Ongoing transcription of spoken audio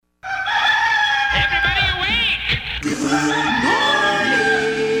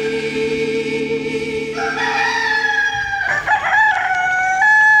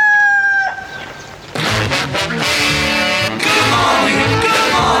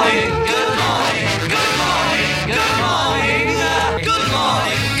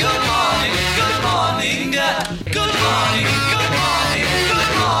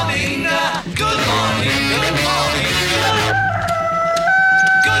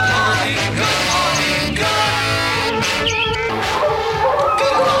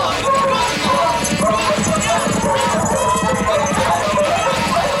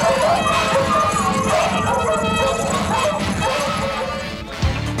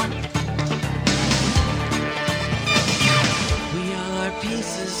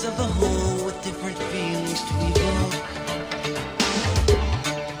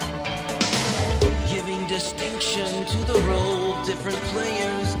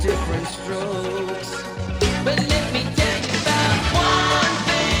strokes. But let me tell you about one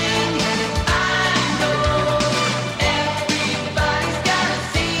thing I know. Everybody's got a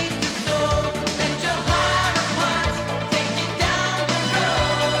seed to sow. Let your heart of hearts take you down the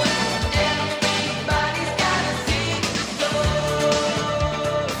road. Everybody's got a seed to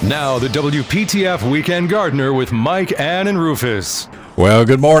sow. Now the WPTF Weekend Gardener with Mike, Ann, and Rufus. Well,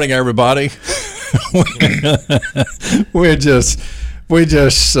 good morning, everybody. we just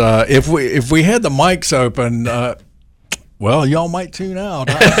if we had the mics open, well, y'all might tune out.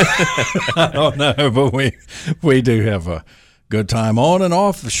 I don't know, but we do have a good time on and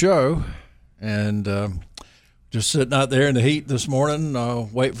off the show, and just sitting out there in the heat this morning,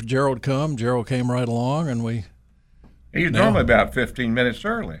 wait for Gerald to come. Gerald came right along, and He's normally about 15 minutes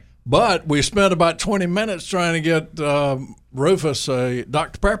early. But we spent about 20 minutes trying to get Rufus a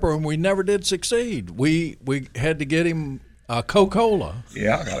Dr. Pepper, and we never did succeed. We had to get him a Coca-Cola.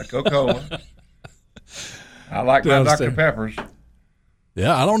 Yeah, I got a Coca-Cola. I like my Dr. Peppers.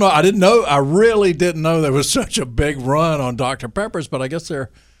 Yeah, I don't know. I really didn't know there was such a big run on Dr. Peppers, but I guess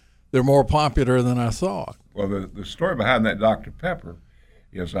they're more popular than I thought. Well, the story behind that Dr. Pepper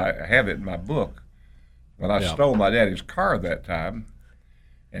is I have it in my book. When I stole my daddy's car that time,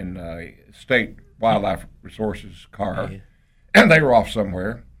 and State Wildlife Resources car, and they were off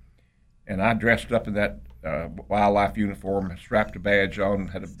somewhere, and I dressed up in that wildlife uniform, strapped a badge on,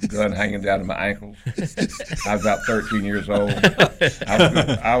 had a gun hanging down to my ankles. I was about 13 years old.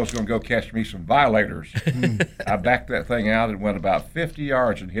 I was going to go catch me some violators. I backed that thing out and went about 50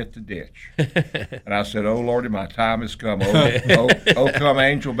 yards and hit the ditch. And I said, "Oh, Lordy, my time has come. Oh, come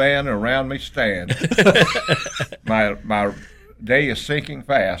angel band, and around me stand." My day is sinking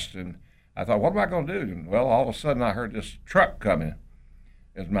fast, and I thought, what am I going to do? And, well, all of a sudden I heard this truck coming.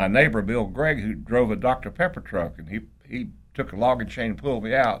 It was my neighbor, Bill Gregg, who drove a Dr. Pepper truck, and he took a logging chain and pulled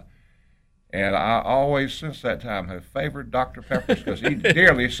me out. And I always, since that time, have favored Dr. Peppers because he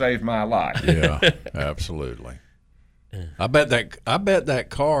dearly saved my life. Yeah, absolutely. I bet that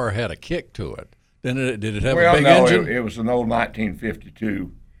car had a kick to it. Did it have a big engine? It was an old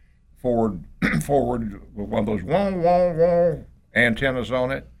 1952 Ford with one of those wah antennas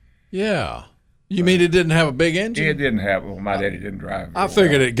on it. Yeah. You mean it didn't have a big engine? It didn't have. Well, my daddy didn't drive. I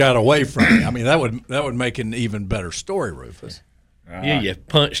figured it got away from me. I mean, that would make an even better story, Rufus. Yeah, you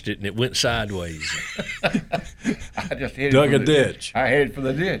punched it and it went sideways. I just hit dug a ditch. I headed for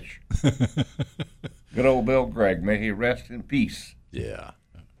the ditch. Good old Bill Gregg, may he rest in peace. Yeah.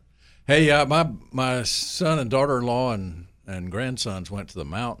 Hey, my son and daughter-in-law and grandsons went to the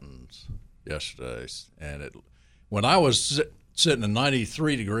mountains yesterday, and when I was sitting in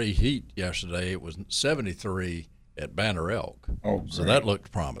 93-degree heat yesterday, it was 73 at Banner Elk. Oh, great. So that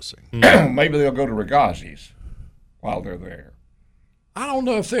looked promising. Maybe they'll go to Ragazzi's while they're there. I don't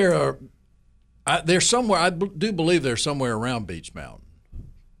know if they're somewhere. I do believe they're somewhere around Beach Mountain.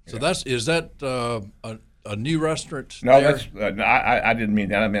 So is that a new restaurant? No, there? that's I didn't mean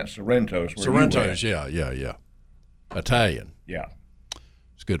that. I meant Sorrento's. Sorrento's, yeah. Italian. Yeah.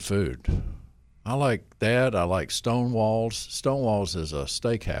 It's good food. I like that. I like Stonewall's. Stonewall's is a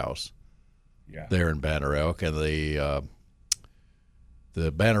steakhouse there in Banner Elk, and the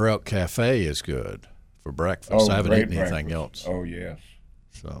Banner Elk Cafe is good for breakfast. I haven't eaten anything else. Oh, yes.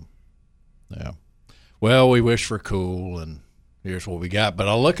 So, yeah. Well, we wish for cool, and here's what we got.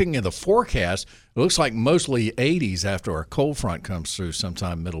 But looking at the forecast, it looks like mostly 80s after our cold front comes through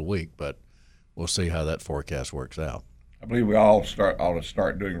sometime middle week, but we'll see how that forecast works out. I believe we all ought to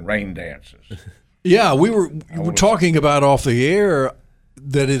start doing rain dances. Yeah, we were talking about off the air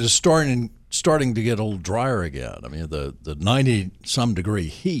that it is starting to get a little drier again. I mean, the 90-some degree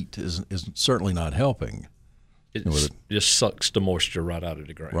heat is certainly not helping. It just sucks the moisture right out of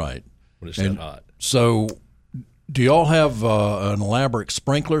the ground. Right. When it's that hot. So do y'all have an elaborate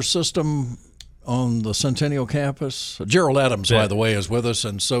sprinkler system on the Centennial campus? Gerald Adams, by the way, is with us,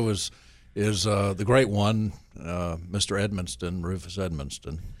 and so is the great one, Mr. Edmonston, Rufus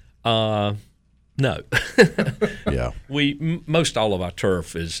Edmonston. No. Yeah. Most all of our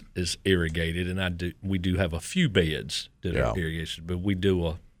turf is irrigated, and we do have a few beds that are irrigated, but we do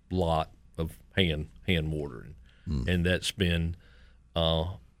a lot of hand watering, and that's been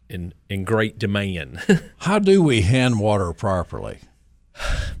in great demand. How do we hand water properly?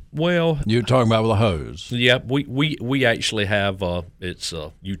 Well, you're talking about with a hose. Yeah, we actually have it's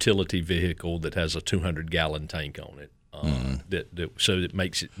a utility vehicle that has a 200-gallon tank on it. So it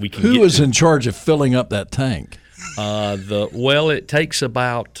makes it we can. Who is in charge of filling up that tank? It takes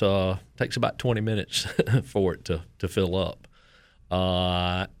about 20 minutes for it to fill up,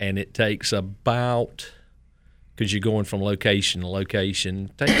 and it takes about because you're going from location to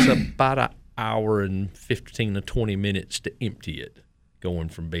location. It takes about an hour and 15 to 20 minutes to empty it, going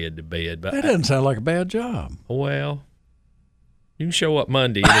from bed to bed. But That doesn't sound like a bad job. well, you can show up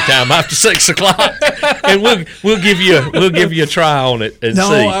Monday anytime after 6 o'clock, and we'll give you a try on it and No,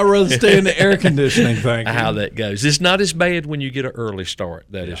 see I'd rather stay in the air conditioning thing. how that goes. It's not as bad when you get an early start.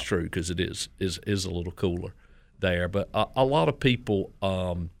 That is true, because it is a little cooler there. But a lot of people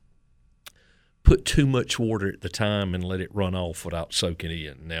put too much water at the time and let it run off without soaking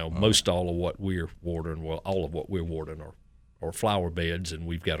in. Now, all of what we're watering are flower beds, and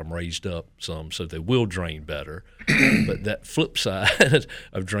we've got them raised up some so they will drain better. But that flip side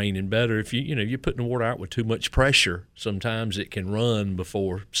of draining better, if you're putting the water out with too much pressure, sometimes it can run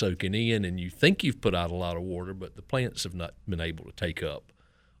before soaking in, and you think you've put out a lot of water, but the plants have not been able to take up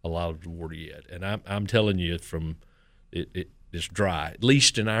a lot of the water yet. And I'm telling you, from it's dry, at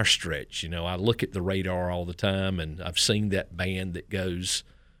least in our stretch. I look at the radar all the time, and I've seen that band that goes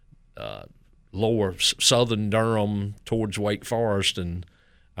lower southern Durham towards Wake Forest, and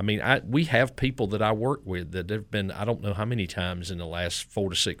I mean, we have people that I work with that have been, I don't know how many times in the last 4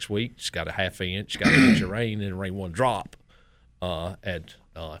 to 6 weeks, got a half inch, got an inch of rain, and rain one drop at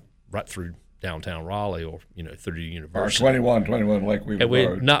right through downtown Raleigh, or through the university. 21 Lake Weaver And we're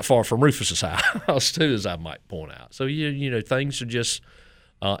Road. not far from Rufus's house too, as I might point out. So things are just.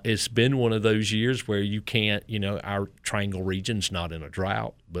 It's been one of those years where you can't, our triangle region's not in a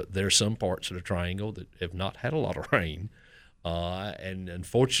drought, but there's some parts of the triangle that have not had a lot of rain. And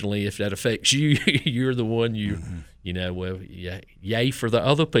unfortunately, if that affects you, you're the one yay for the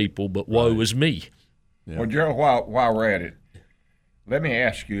other people, but woe is me. Yeah. Well, Gerald, while we're at it, let me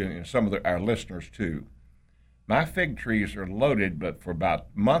ask you and some of our listeners too. My fig trees are loaded, but for about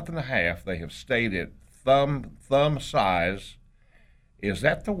a month and a half, they have stayed at thumb size. Is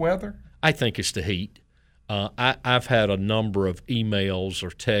that the weather? I think it's the heat. I've had a number of emails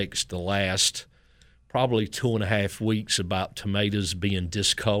or texts the last probably 2.5 weeks about tomatoes being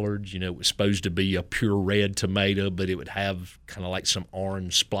discolored. It was supposed to be a pure red tomato, but it would have kind of like some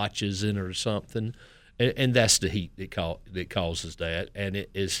orange splotches in it or something. And that's the heat that causes that. And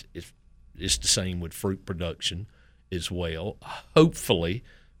it's the same with fruit production as well. Hopefully,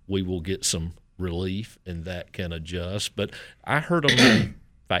 we will get some relief, and that can adjust. But I heard them, in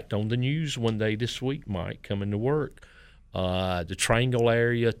fact, on the news one day this week, Mike, coming to work. The Triangle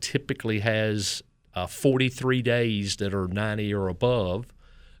area typically has 43 days that are 90 or above,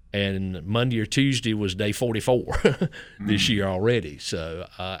 and Monday or Tuesday was day 44 this year already. So,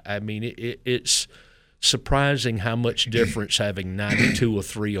 I mean, it's surprising how much difference having 92 or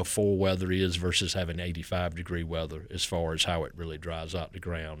 3 or 4 weather is versus having 85-degree weather, as far as how it really dries out the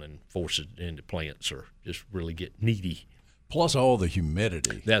ground and forces it into plants, or just really get needy. Plus all the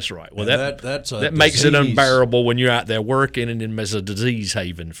humidity. That's right. Well, that's that makes it unbearable when you're out there working, and then as a disease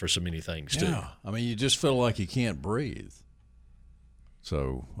haven for so many things too. Yeah, I mean, you just feel like you can't breathe.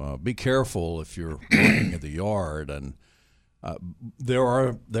 So be careful if you're working at the yard, and there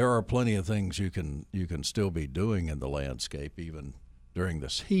are plenty of things you can still be doing in the landscape even during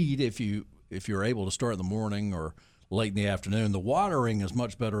this heat if you're able to start in the morning or late in the afternoon. The watering is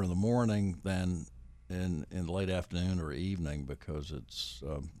much better in the morning than in the late afternoon or evening, because it's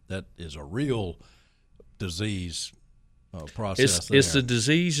that is a real disease process. It's a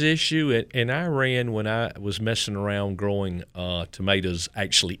disease issue, and I ran when I was messing around growing tomatoes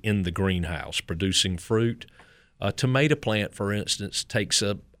actually in the greenhouse producing fruit. A tomato plant, for instance, takes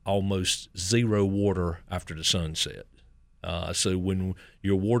up almost zero water after the sunset. So when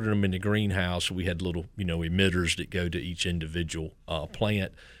you're watering them in the greenhouse, we had little, emitters that go to each individual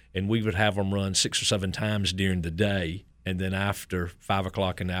plant, and we would have them run 6 or 7 times during the day, and then after 5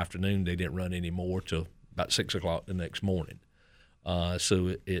 o'clock in the afternoon, they didn't run anymore till about 6 o'clock the next morning.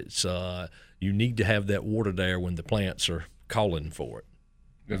 So it's you need to have that water there when the plants are calling for it.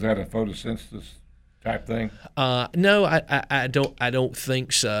 Is that a photosynthesis type thing? No, I don't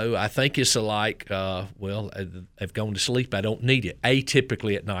think so. I think it's like, I've gone to sleep. I don't need it.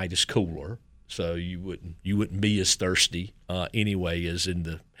 Typically at night is cooler, so you wouldn't be as thirsty anyway as in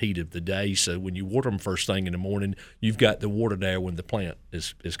the heat of the day. So when you water them first thing in the morning, you've got the water there when the plant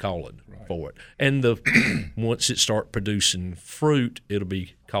is calling for it. And once it start producing fruit, it'll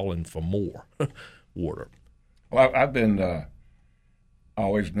be calling for more water. Well, I've been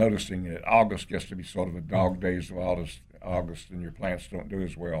always noticing that August gets to be sort of a dog days of August, and your plants don't do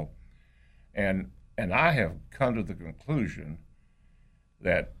as well. And I have come to the conclusion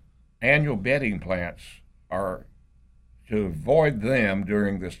that annual bedding plants are to avoid them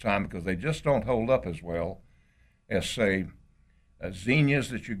during this time, because they just don't hold up as well as, say, zinnias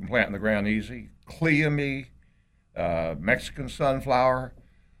that you can plant in the ground easy, cleome, Mexican sunflower,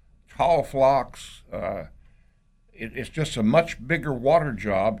 tall phlox. It's just a much bigger water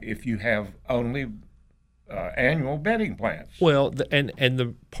job if you have only annual bedding plants. Well, and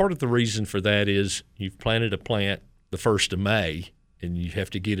the part of the reason for that is you've planted a plant the 1st of May, and you have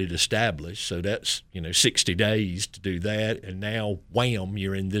to get it established. So that's 60 days to do that, and now wham,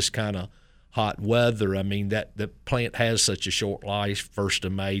 you're in this kind of hot weather. I mean, that the plant has such a short life, 1st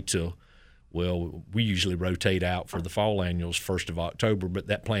of May till, well, we usually rotate out for the fall annuals 1st of October, but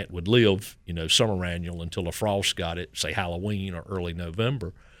that plant would live, summer annual until a frost got it, say Halloween or early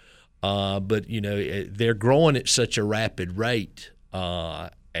November. But they're growing at such a rapid rate,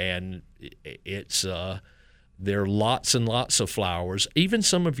 and it's there are lots and lots of flowers. Even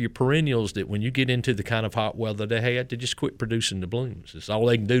some of your perennials that when you get into the kind of hot weather they had, they just quit producing the blooms. It's all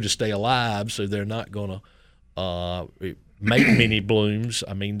they can do to stay alive, so they're not going to make many blooms.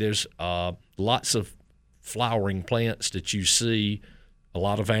 I mean, there's lots of flowering plants that you see, a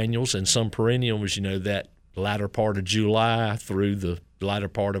lot of annuals and some perennials, that latter part of July through the latter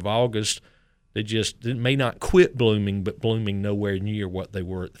part of August, they may not quit blooming, but blooming nowhere near what they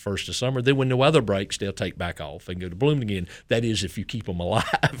were at the first of summer. Then when the weather breaks, they'll take back off and go to blooming again. That is, if you keep them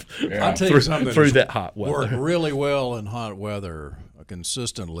alive I'll tell you something through that hot weather. Worked really well in hot weather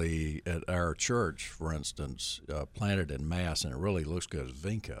consistently at our church, for instance, planted in mass, and it really looks good as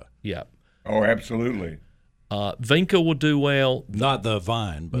vinca. Yeah. Oh, absolutely. Vinca will do well. Not the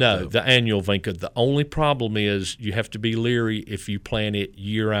vine, but No, the annual vinca. The only problem is you have to be leery if you plant it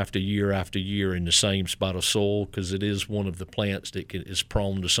year after year after year in the same spot of soil, because it is one of the plants that is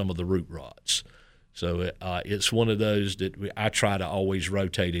prone to some of the root rots. So it's one of those that I try to always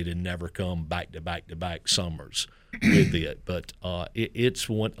rotate it and never come back to back to back summers with it. But it's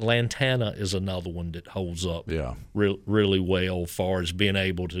one. Lantana is another one that holds up really well as far as being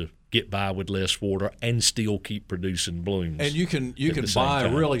able to get by with less water and still keep producing blooms. And you can buy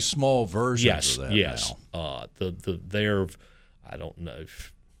really small versions of that now. They're, I don't know,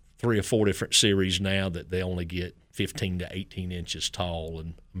 3 or 4 different series now that they only get 15 to 18 inches tall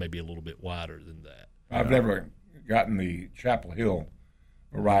and maybe a little bit wider than that. I've never gotten the Chapel Hill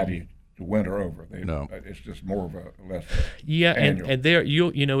variety to winter over. It's just more of a less annual. and there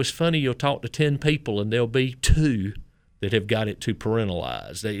it's funny, you'll talk to 10 people and there'll be 2 that have got it to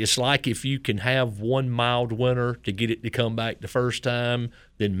perennialize. It's like if you can have one mild winter to get it to come back the first time,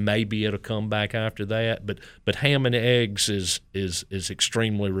 then maybe it'll come back after that. But ham and eggs is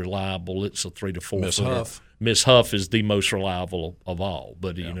extremely reliable. It's a 3 to 4 Miss footer. Huff. Miss Huff is the most reliable of all.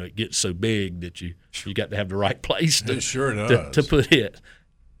 But it gets so big that you got to have the right place It sure does. to put it.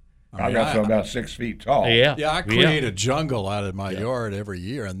 I got some about 6 feet tall. Yeah, I create a jungle out of my yard every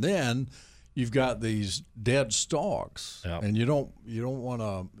year, and then you've got these dead stalks, and you don't want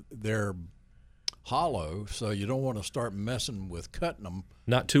to. They're hollow, so you don't want to start messing with cutting them.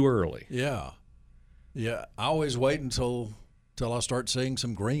 Not too early. Yeah. I always wait until I start seeing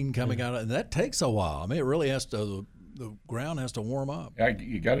some green coming out, and that takes a while. I mean, it really has to. The ground has to warm up.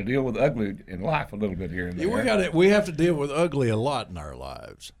 You got to deal with ugly in life a little bit here and there. We have to deal with ugly a lot in our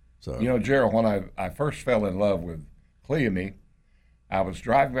lives. So Gerald, when I first fell in love with Cleome, I was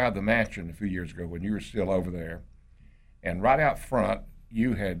driving by the mansion a few years ago when you were still over there, and right out front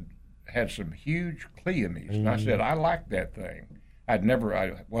you had some huge Cleomes, and I said I like that thing. I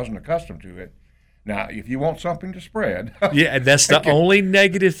wasn't accustomed to it. Now, if you want something to spread, yeah, and that's the only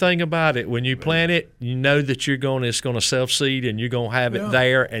negative thing about it. When you plant it, you know that it's going to self-seed, and you're going to have it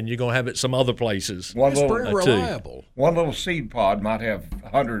there, and you're going to have it some other places. It's very reliable. One little seed pod might have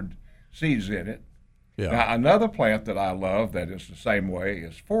 100 seeds in it. Yeah. Now, another plant that I love that is the same way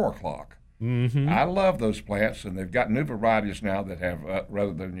is 4 o'clock. Mm-hmm. I love those plants, and they've got new varieties now that have,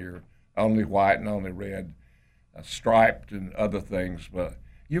 rather than your only white and only red, striped and other things, but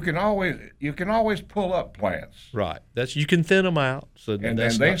you can always pull up plants. Right. You can thin them out. So and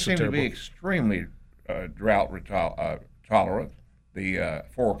they seem to be extremely drought tolerant. The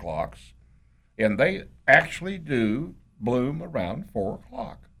 4 o'clocks, and they actually do bloom around 4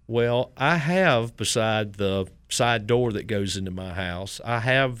 o'clock. Well, I have, beside the side door that goes into my house, I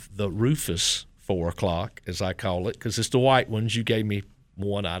have the Rufus 4 o'clock, as I call it, because it's the white ones. You gave me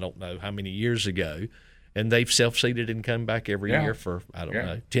one, I don't know how many years ago. And they've self-seeded and come back every year for, I don't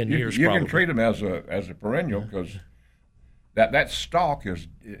know, 10 years you probably. You can treat them as a perennial because that stalk is,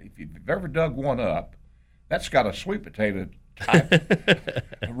 if you've ever dug one up, that's got a sweet potato type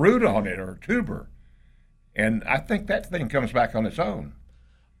root on it or tuber. And I think that thing comes back on its own.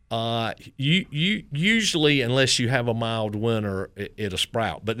 You usually, unless you have a mild winter, it'll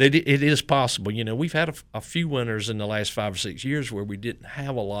sprout. But it is possible. We've had a few winters in the last 5 or 6 years where we didn't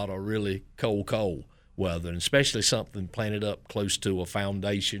have a lot of really cold. weather, and especially something planted up close to a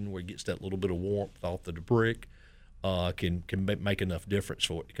foundation where it gets that little bit of warmth off of the brick, can make enough difference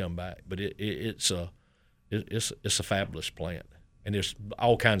for it to come back. But it's a fabulous plant, and there's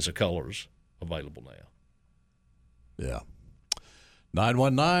all kinds of colors available now. Yeah.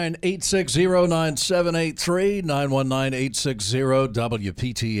 919-860-9783,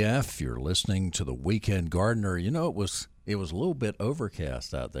 919-860-WPTF. You're listening to the Weekend Gardener. You know, it was a little bit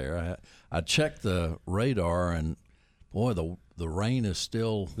overcast out there. I checked the radar, and boy, the rain is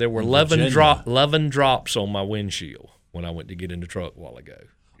still. There were in 11 Virginia. drops on my windshield when I went to get in the truck a while ago.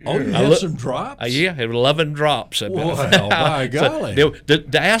 Oh, you had some drops? Yeah, it was 11 drops. Well, by golly. So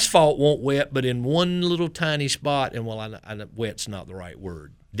the asphalt won't wet, but in one little tiny spot, and I wet's not the right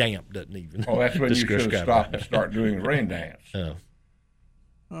word. Damp doesn't even. Oh, that's when you should have describe stopped it. and start doing the rain dance. Oh.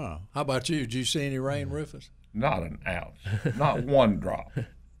 Oh, how about you? Did you see any rain, Rufus? Not an ounce. Not one drop.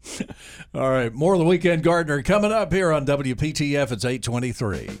 All right, more of the Weekend Gardener coming up here on WPTF. It's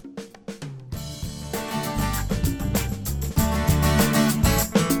 8:23.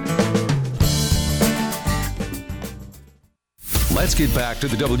 Let's get back to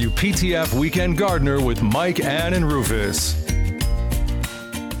the WPTF Weekend Gardener with Mike, Ann, and Rufus.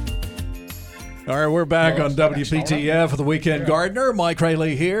 All right, we're back on WPTF, the Weekend Gardener. Mike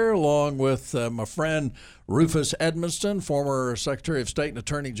Rayleigh here, along with my friend Rufus Edmonston, former Secretary of State and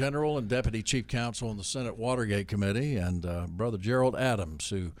Attorney General and Deputy Chief Counsel on the Senate Watergate Committee, and Brother Gerald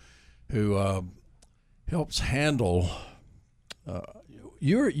Adams, who helps handle.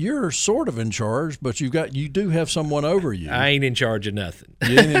 You're sort of in charge, but you do have someone over you. I ain't in charge of nothing.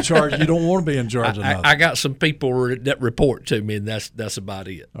 You ain't in charge. You don't want to be in charge of nothing. I got some people that report to me, and that's about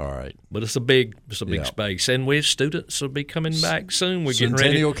it. All right. But it's a big Yeah. space, and we students will be coming back soon. We're getting ready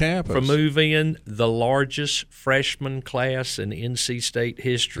Centennial Campus. for move in the largest freshman class in NC State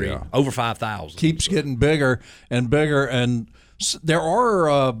history, Yeah. over 5,000. Keeps getting bigger and bigger, and there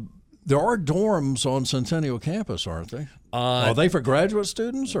are dorms on Centennial Campus, aren't they? Are they for graduate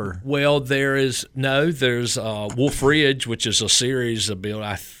students or? Well, there's Wolf Ridge, which is a series of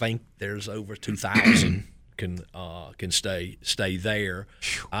buildings. I think there's over 2,000 can stay there.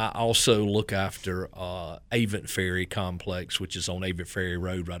 I also look after Avent Ferry Complex, which is on Avent Ferry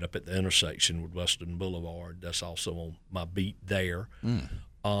Road, right up at the intersection with Western Boulevard. That's also on my beat there.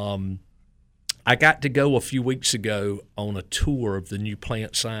 I got to go a few weeks ago on a tour of the new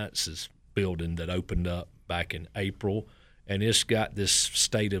Plant Sciences building that opened up back in April, and it's got this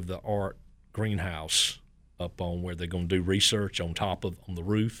state-of-the-art greenhouse up on where they're going to do research on the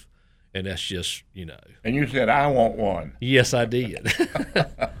roof, and that's just, And you said, I want one. Yes, I did.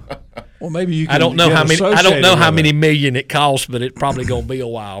 Well, maybe you can I don't know get how associated with many it. million it costs, but it's probably going to be a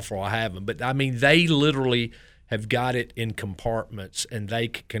while before I have them. But I mean, they literally have got it in compartments, and they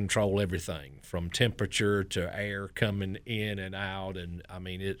can control everything from temperature to air coming in and out. And I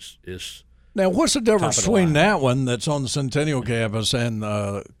mean, it's Now, what's the difference top of the between line. that one that's on the Centennial Campus and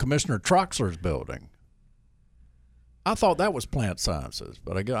Commissioner Troxler's building? I thought that was Plant Sciences,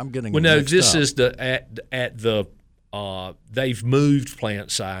 but I'm getting well. them No, mixed this up. is they've moved Plant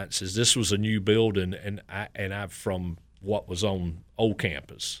Sciences. This was a new building, and I'm from what was on old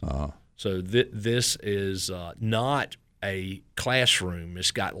campus. So this is not a classroom.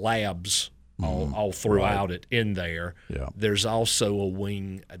 It's got labs all throughout it in there. Yeah. There's also a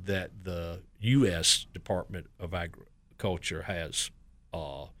wing that the U.S. Department of Agriculture has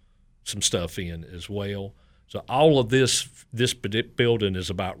some stuff in as well. So all of this building is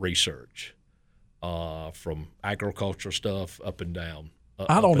about research, from agriculture stuff up and down.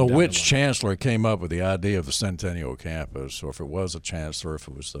 I don't know up and down which the line. chancellor came up with the idea of the Centennial Campus, or if it was a chancellor, if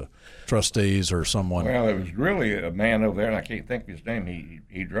it was the trustees or someone. Well, it was really a man over there, and I can't think of his name.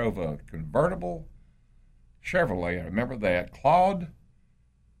 He drove a convertible Chevrolet. I remember that. Claude.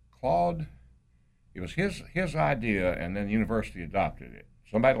 It was his idea, and then the university adopted it.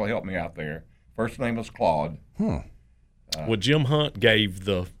 Somebody will help me out there. First name was Claude. Well, Jim Hunt gave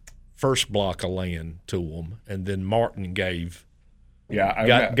the first block of land to them, and then Martin got it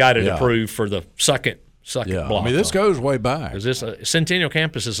Yeah. approved for the second Yeah, block. I mean, this goes way back. Because this Centennial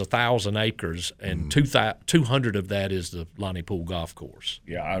Campus is 1,000 acres, and 200 of that is the Lonnie Poole Golf Course.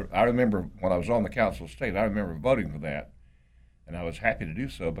 Yeah, I remember when I was on the Council of State, I remember voting for that, and I was happy to do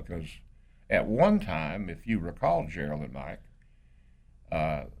so because at one time, if you recall, Gerald and Mike,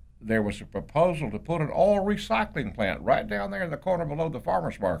 there was a proposal to put an oil recycling plant right down there in the corner below the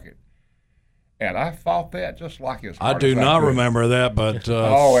farmer's market. And I fought that just like as I hard do as not could. remember that, but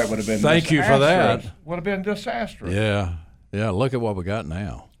Oh, it would have been thank you for that. disastrous. Would have been disastrous. Yeah. Look at what we got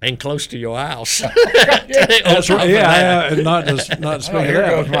now. And close to your house. That's right. Yeah, and not to speak Oh, of here that.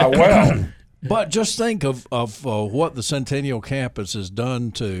 goes my well. But just think of what the Centennial Campus has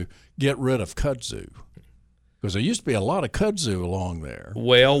done to get rid of kudzu. Because there used to be a lot of kudzu along there.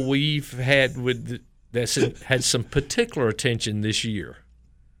 Well, we've had had some particular attention this year.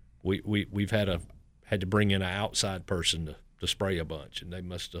 We've had to bring in an outside person to spray a bunch, and they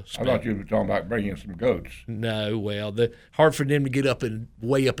must have. I thought you were talking about bringing some goats. No, well, hard for them to get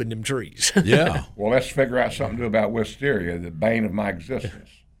way up in them trees. Yeah. Well, let's figure out something to do about wisteria, the bane of my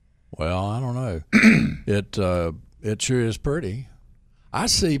existence. Well, I don't know. It sure is pretty. I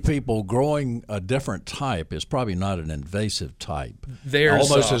see people growing a different type. It's probably not an invasive type.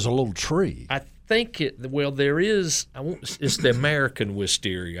 There's almost as a little tree. I think there is. It's the American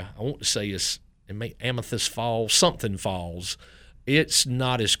wisteria. I want to say it's amethyst falls, something falls. It's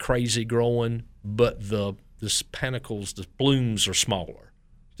not as crazy growing, but the panicles, the blooms are smaller.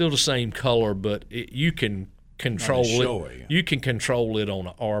 Still the same color, but you can control it. You can control it on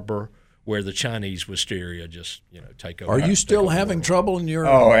an arbor, where the Chinese wisteria just take over. Are you still having trouble in your?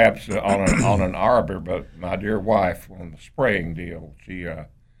 Oh, absolutely, on an arbor. But my dear wife, on the spraying deal, she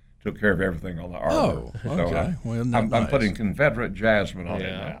took care of everything on the arbor. Oh, okay. So well, I'm putting Confederate jasmine on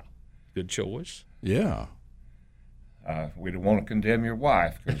it now. Good choice. Yeah. We don't want to condemn your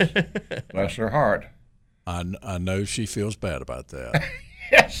wife, 'cause bless her heart. I know she feels bad about that.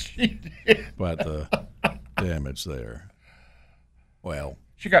 Yes, she did. About the damage there. Well.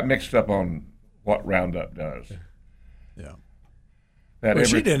 She got mixed up on what Roundup does. Yeah.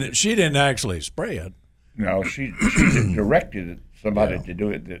 She didn't actually spray it. No, she directed somebody to do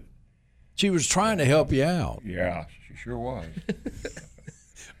it. She was trying to help you out. Yeah, she sure was.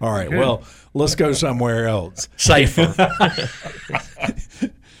 All right. Well, let's go somewhere else. Safer.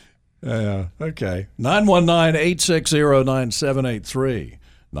 Okay. 919-860-9783.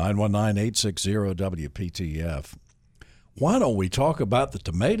 919-860-WPTF. Why don't we talk about the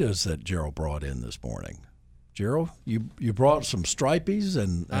tomatoes that Gerald brought in this morning? Gerald, you brought some stripies,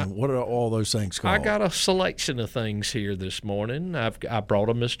 and what are all those things called? I got a selection of things here this morning. I brought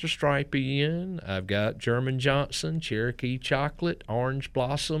a Mr. Stripey in. I've got German Johnson, Cherokee Chocolate, Orange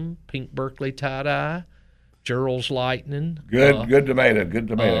Blossom, Pink Berkeley Tie-Dye, Gerald's Lightning. Good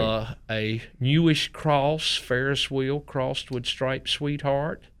tomato. A newish cross, Ferris wheel crossed with striped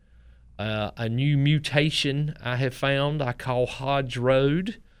Sweetheart. A new mutation I have found I call Hodge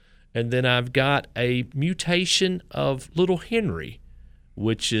Road. And then I've got a mutation of Little Henry,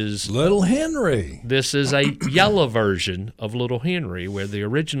 which is... Little Henry. This is a yellow version of Little Henry, where the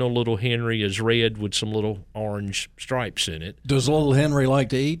original Little Henry is red with some little orange stripes in it. Does Little Henry like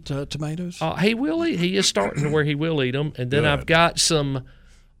to eat tomatoes? He will eat. He is starting to where he will eat them. And then Good. I've got some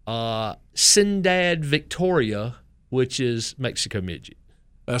Sindad Victoria, which is Mexico midget.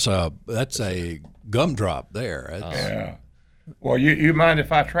 That's a gumdrop there. Yeah. Well, you mind if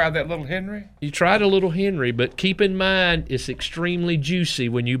I try that Little Henry? You tried a Little Henry, but keep in mind it's extremely juicy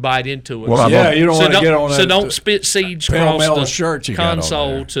when you bite into it. Well, you don't want to get on that. So don't spit seeds Pale across the shirt you got on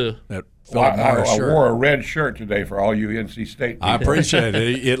console there. to. That Well, Philip Morris I shirt. wore a red shirt today for all you NC State people. I appreciate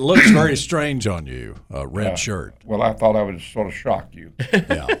it. It looks very strange on you, a red shirt. Well, I thought I would sort of shock you.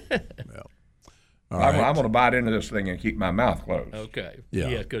 Yeah. All right. I'm going to bite into this thing and keep my mouth closed. Okay. Yeah.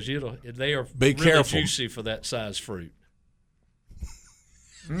 Yeah, because they are Be really careful. juicy for that size fruit.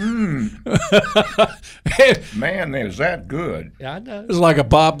 Man, is that good. Yeah, I know. It's like a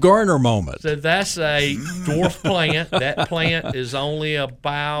Bob Garner moment. So that's a dwarf plant. That plant is only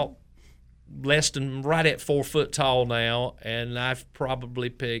about less than right at 4 foot tall now, and I've probably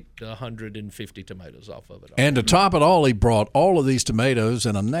picked 150 tomatoes off of it. And to top it all, he brought all of these tomatoes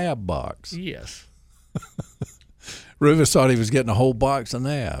in a nab box. Yes. Rufus thought he was getting a whole box of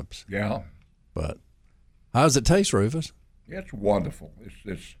nabs. Yeah. But how does it taste, Rufus? It's wonderful.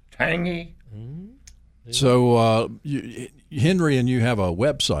 It's tangy. So Henry and you have a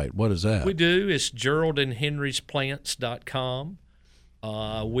website. What is that? We do. It's GeraldandHenry'sPlants.com.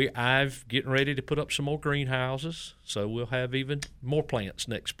 I've getting ready to put up some more greenhouses, so we'll have even more plants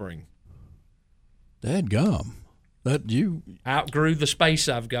next spring. Dadgum. That you Outgrew the space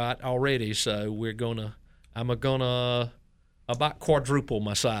I've got already, so I'm gonna about quadruple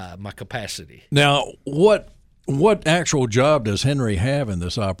my capacity. now what actual job does Henry have in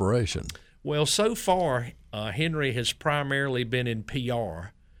this operation? Well, so far, Henry has primarily been in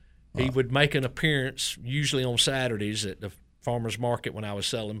PR. He would make an appearance usually on Saturdays at the farmer's market when I was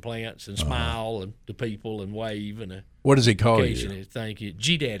selling plants and smile and to people and wave and What does he call you? occasionally thank you.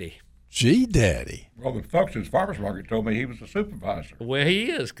 G-Daddy. G-Daddy. Well, the folks at the farmer's market told me he was the supervisor. Well, he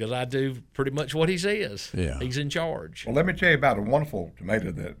is, because I do pretty much what he says. Yeah. He's in charge. Well, let me tell you about a wonderful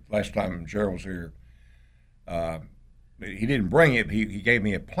tomato that last time Gerald was here. he didn't bring it. He gave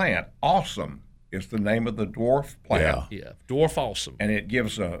me a plant. Awesome is the name of the dwarf plant. Yeah, dwarf awesome. And it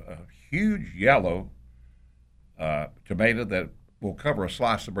gives a huge yellow tomato that will cover a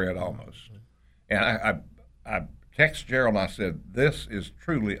slice of bread almost. And I texted Gerald and I said, "This is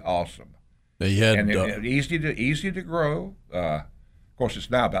truly awesome." They had And easy to grow. Of course,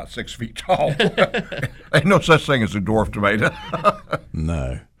 it's now about 6 feet tall. Ain't no such thing as a dwarf tomato.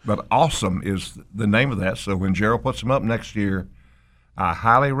 no. But awesome is the name of that. So when Gerald puts them up next year, I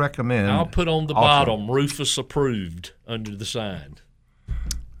highly recommend. I'll put on the bottom, Rufus approved, under the sign.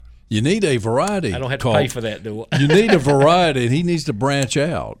 You need a variety. I don't have to pay for that, do I? You need a variety, and he needs to branch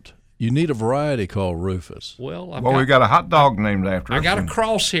out. You need a variety called Rufus. Well, we got a hot dog named after us. I got a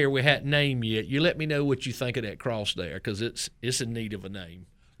cross here we hadn't named yet. You let me know what you think of that cross there, because it's in need of a name.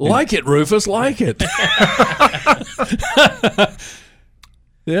 Like it, Rufus, like it.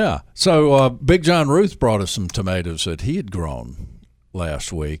 Yeah. So Big John Ruth brought us some tomatoes that he had grown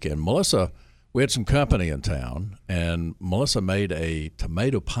last week, and Melissa, we had some company in town, and Melissa made a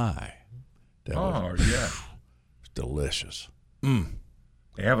tomato pie. That was delicious.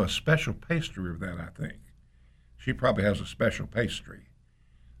 They have a special pastry with that, I think. She probably has a special pastry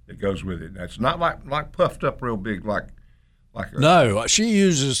that goes with it. That's not like puffed up real big like No, she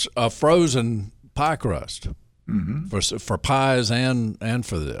uses a frozen pie crust for pies and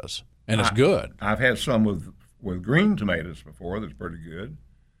for this, and it's good. I've had some with green tomatoes before. That's pretty good.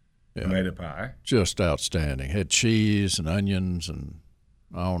 Yeah. Tomato pie. Just outstanding. Had cheese and onions and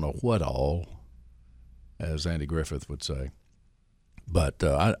I don't know what all, as Andy Griffith would say. But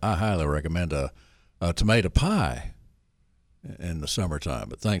I highly recommend a tomato pie in the summertime.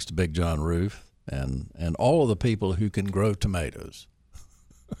 But thanks to Big John Ruth and all of the people who can grow tomatoes.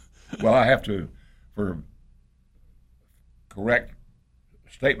 Well, I have to, for correct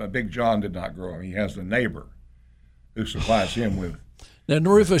statement, Big John did not grow them. He has a neighbor who supplies him with. Now,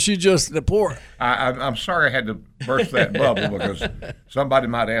 Rufus, you just the poor. I'm sorry I had to burst that bubble because somebody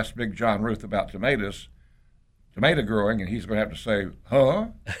might ask Big John Ruth about tomato growing, and he's going to have to say, "Huh?"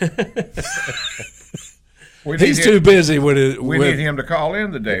 He's too busy with it. We need him to call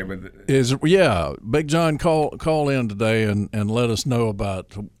in today. Big John, call in today and let us know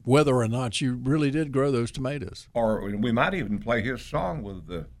about whether or not you really did grow those tomatoes. Or we might even play his song with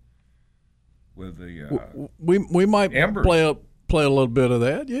the. We might Embers. play a little bit of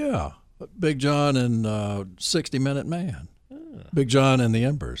that. Yeah, Big John and 60 Minute Man. Big John and the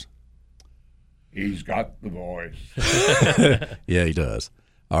Embers. He's got the voice. Yeah, he does.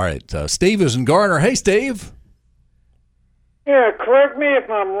 All right, Steve is in Garner. Hey, Steve. Yeah, correct me if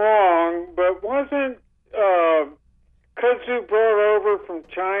I'm wrong, but wasn't kudzu brought over from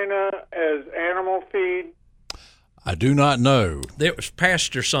China as animal feed? I do not know. There was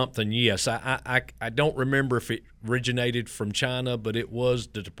pasture something, yes. I don't remember if it originated from China, but it was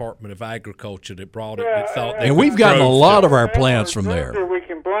the Department of Agriculture that brought it. That thought and we've gotten a lot of our plants from there. We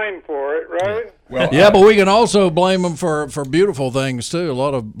can blame for it, right? Yeah. Well, yeah, but we can also blame them for beautiful things too. A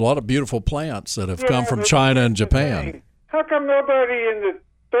lot of beautiful plants that have come from China and Japan. How come nobody in the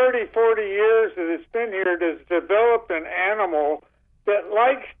 30, 40 years that it's been here has developed an animal that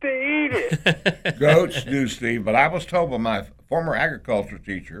likes to eat it? Goats do, Steve, but I was told by my former agriculture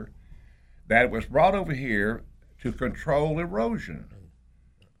teacher that it was brought over here to control erosion.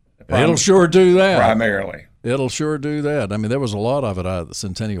 It'll sure do that. Primarily. It'll sure do that. I mean, there was a lot of it out at the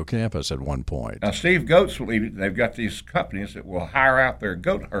Centennial campus at one point. Now, Steve, goats will eat it. They've got these companies that will hire out their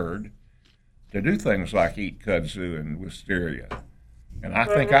goat herd to do things like eat kudzu and wisteria. And I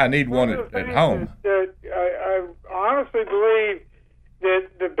think I need one at home. I honestly believe that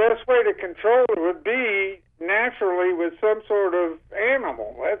the best way to control it would be naturally with some sort of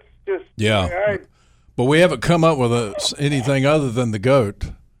animal. That's just but we haven't come up with anything other than the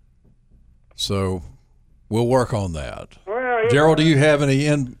goat. So we'll work on that. Well, Gerald, do you have any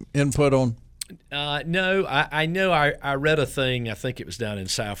input on? No, I know I read a thing, I think it was down in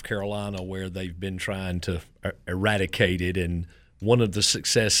South Carolina, where they've been trying to eradicate it, and one of the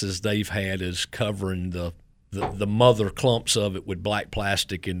successes they've had is covering the mother clumps of it with black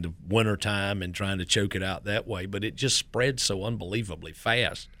plastic in the wintertime and trying to choke it out that way. But it just spreads so unbelievably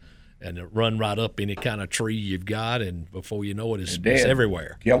fast, and it run right up any kind of tree you've got, and before you know it, it's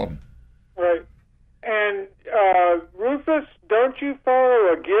everywhere. Kill them. Right. And Rufus, don't you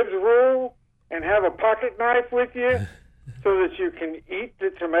follow a Gibbs rule and have a pocket knife with you so that you can eat the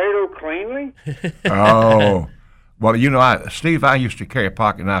tomato cleanly? Oh. Well, you know, Steve, I used to carry a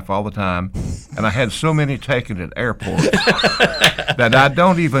pocket knife all the time, and I had so many taken at airports that I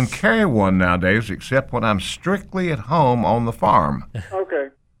don't even carry one nowadays except when I'm strictly at home on the farm. Okay.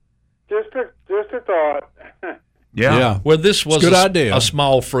 Just a thought. Yeah. Well, this was good idea. a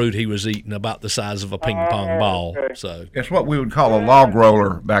small fruit he was eating about the size of a ping pong ball. okay. So It's what we would call a log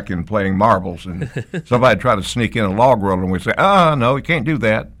roller back in playing marbles. And somebody tried to sneak in a log roller, and we'd say, no, you can't do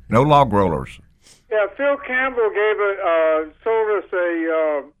that. No log rollers. Yeah, Phil Campbell sold us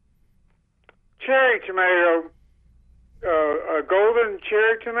a cherry tomato, a golden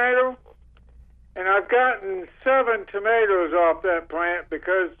cherry tomato, and I've gotten 7 tomatoes off that plant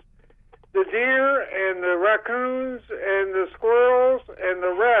because the deer and the raccoons and the squirrels and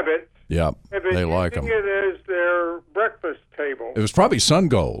the rabbits Yeah, have been they like using them. it as their breakfast table. It was probably Sun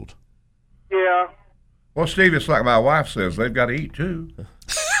Gold. Yeah. Well, Steve, it's like my wife says, they've got to eat too.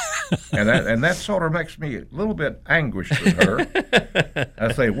 and that sort of makes me a little bit anguished with her.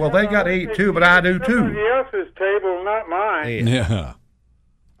 I say, well, they got to eat too, but I do Somebody too. else's table, not mine. Yeah,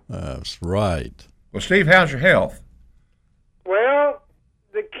 that's right. Well, Steve, how's your health? Well,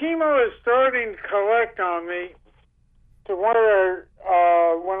 the chemo is starting to collect on me to where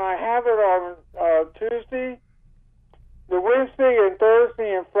when I have it on Tuesday, the Wednesday and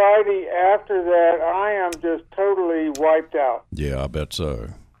Thursday and Friday after that, I am just totally wiped out. Yeah, I bet so.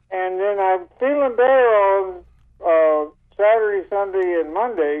 And then I'm feeling better on Saturday, Sunday, and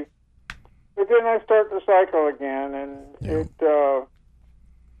Monday, but then I start the cycle again, and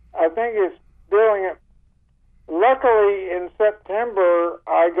I think it's doing it. Luckily, in September,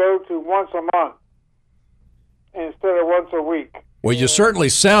 I go to once a month instead of once a week. Well, you're certainly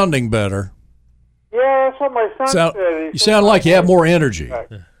sounding better. Yeah, that's what my son said. You sound like you have more energy.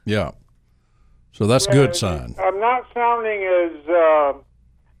 Yeah. So that's a Yeah, good sign. I'm not sounding as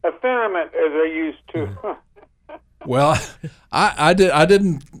effeminate as I used to. Well, I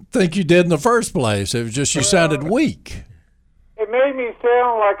didn't think you did in the first place. It was just you sounded weak. It made me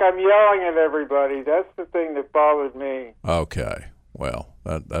sound like I'm yelling at everybody. That's the thing that bothered me. Okay. Well,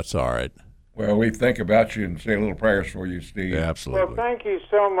 that's all right. Well, we think about you and say a little prayers for you, Steve. Yeah, Well, absolutely. thank you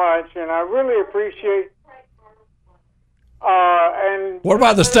so much, and I really appreciate. And What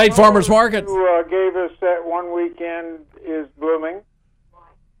about the State Farmers Market? Who gave us that one weekend is blooming.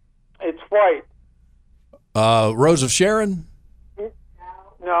 It's white. Rose of Sharon?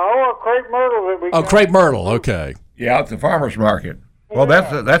 No, a crepe myrtle that we. Oh, got. crepe myrtle. Okay. Yeah, at the farmer's market. Well,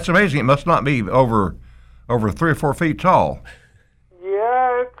 that's amazing. It must not be over 3 or 4 feet tall.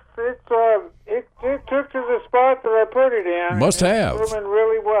 Yeah, it took to the spot that I put it in. Must and have. It's blooming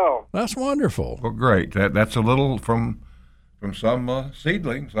really well. That's wonderful. Well, great. That's a little from some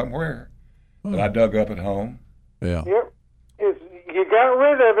seedling somewhere that I dug up at home. Yeah. Yep. You got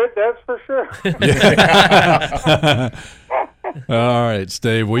rid of it, that's for sure. All right,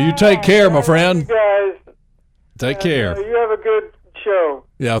 Steve. Well, you take care, my friend. You guys, Take care. you have a good show.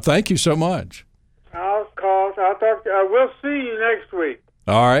 Yeah, thank you so much. I'll call. I'll talk. I will see you next week.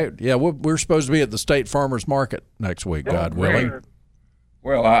 All right. Yeah, we're supposed to be at the State Farmers Market next week, God great. willing.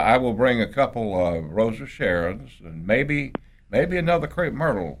 Well, I will bring a couple of Rose of Sharons and maybe another crepe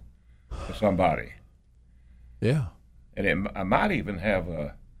myrtle for somebody. Yeah. And I might even have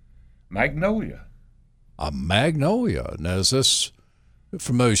a magnolia. A magnolia. Now, is this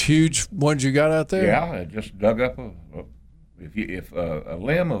from those huge ones you got out there? Yeah, I just dug up if a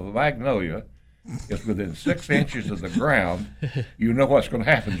limb of a magnolia is within 6 inches of the ground, you know what's going to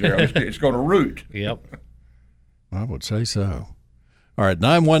happen, Gerald. It's going to root. yep. I would say so. All right,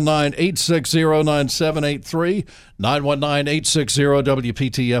 919-860-9783,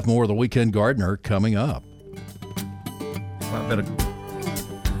 919-860-WPTF. More of the Weekend Gardener coming up. I better.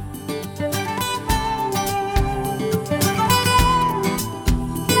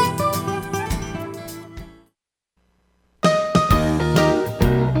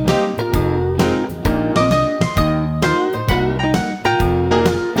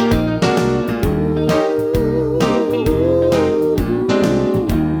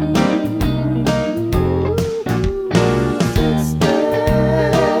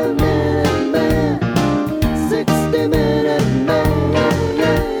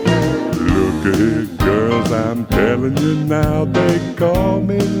 I'm telling you now, they call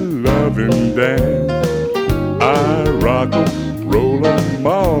me Loving Dan. I rock 'em, roll 'em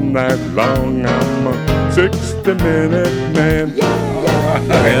all night long. I'm a 60-minute man.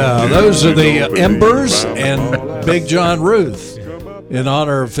 Yeah, those are the Embers and Big John Ruth in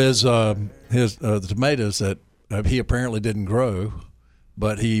honor of his the tomatoes that he apparently didn't grow,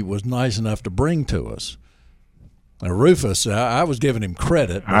 but he was nice enough to bring to us. Now, Rufus, I was giving him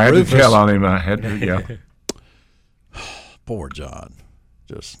credit. I had Rufus, to tell on him. I had to, yeah. Poor John.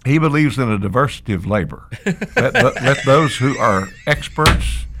 Just He believes in a diversity of labor. Let those who are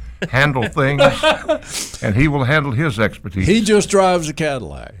experts handle things, and he will handle his expertise. he just drives a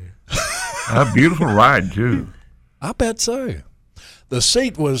Cadillac. A beautiful ride, too. I bet so. The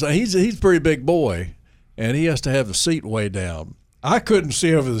seat was he's a pretty big boy, and he has to have the seat way down. I couldn't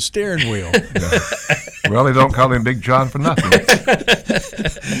see over the steering wheel. Well, they don't call him Big John for nothing.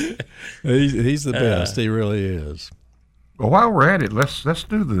 He's the best. He really is. Well, while we're at it, let's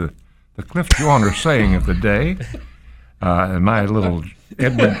do the Cliff Joyner saying of the day. And my little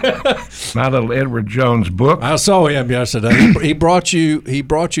Edward Jones book. I saw him yesterday. He brought you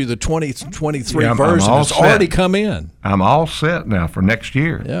the 2023 version. It's already come in. I'm all set now for next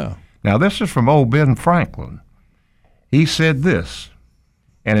year. Yeah. Now this is from old Ben Franklin. He said this: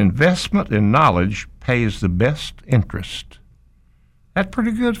 an investment in knowledge pays the best interest. That's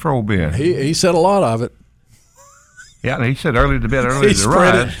pretty good for old Ben. He said a lot of it. Yeah, and he said early to bed, early to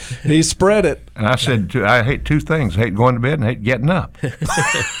rise. He spread it. And I said, I hate two things: I hate going to bed and I hate getting up.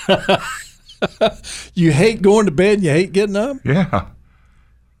 You hate going to bed and you hate getting up? Yeah.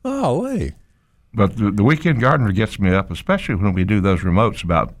 Oh, hey. But the Weekend Gardener gets me up, especially when we do those remotes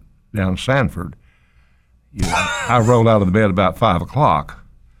about down Sanford. You know, I roll out of the bed about 5 o'clock.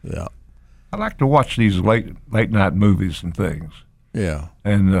 Yeah. I like to watch these late night movies and things. Yeah.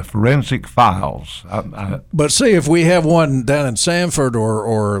 And Forensic Files. But see, if we have one down in Sanford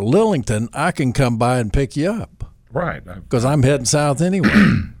or Lillington, I can come by and pick you up. Right. Because I'm heading south anyway.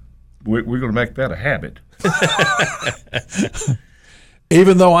 We're going to make that a habit.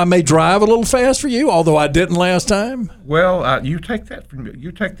 Even though I may drive a little fast for you, although I didn't last time. Well, you take that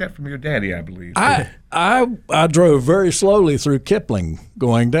from your daddy, I believe. I drove very slowly through Kipling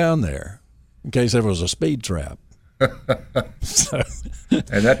going down there in case there was a speed trap. So.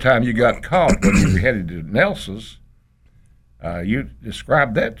 And that time you got caught when you were headed to Nelson's, you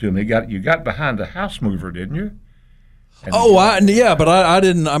described that to me. You got behind a house mover, didn't you? And but I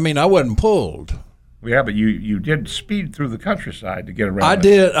didn't. I mean, I wasn't pulled. Yeah, but you did speed through the countryside to get around.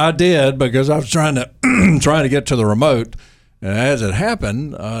 I did because I was trying to get to the remote, and as it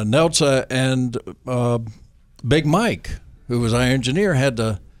happened, Nelsa and Big Mike, who was our engineer, had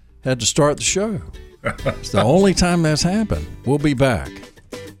to start the show. It's the only time that's happened. We'll be back.